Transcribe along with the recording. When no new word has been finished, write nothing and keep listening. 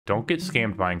Don't get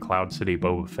scammed buying Cloud City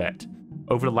Boba Fett.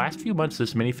 Over the last few months,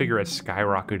 this minifigure has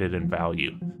skyrocketed in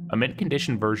value. A mint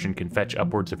condition version can fetch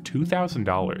upwards of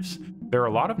 $2,000. There are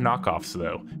a lot of knockoffs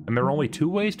though, and there are only two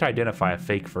ways to identify a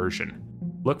fake version.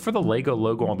 Look for the LEGO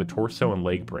logo on the torso and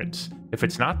leg prints. If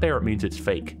it's not there, it means it's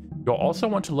fake. You'll also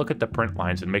want to look at the print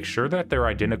lines and make sure that they're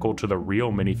identical to the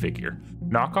real minifigure.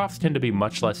 Knockoffs tend to be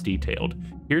much less detailed.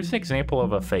 Here's an example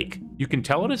of a fake. You can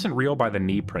tell it isn't real by the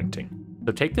knee printing.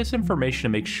 So take this information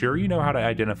and make sure you know how to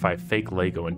identify fake LEGO and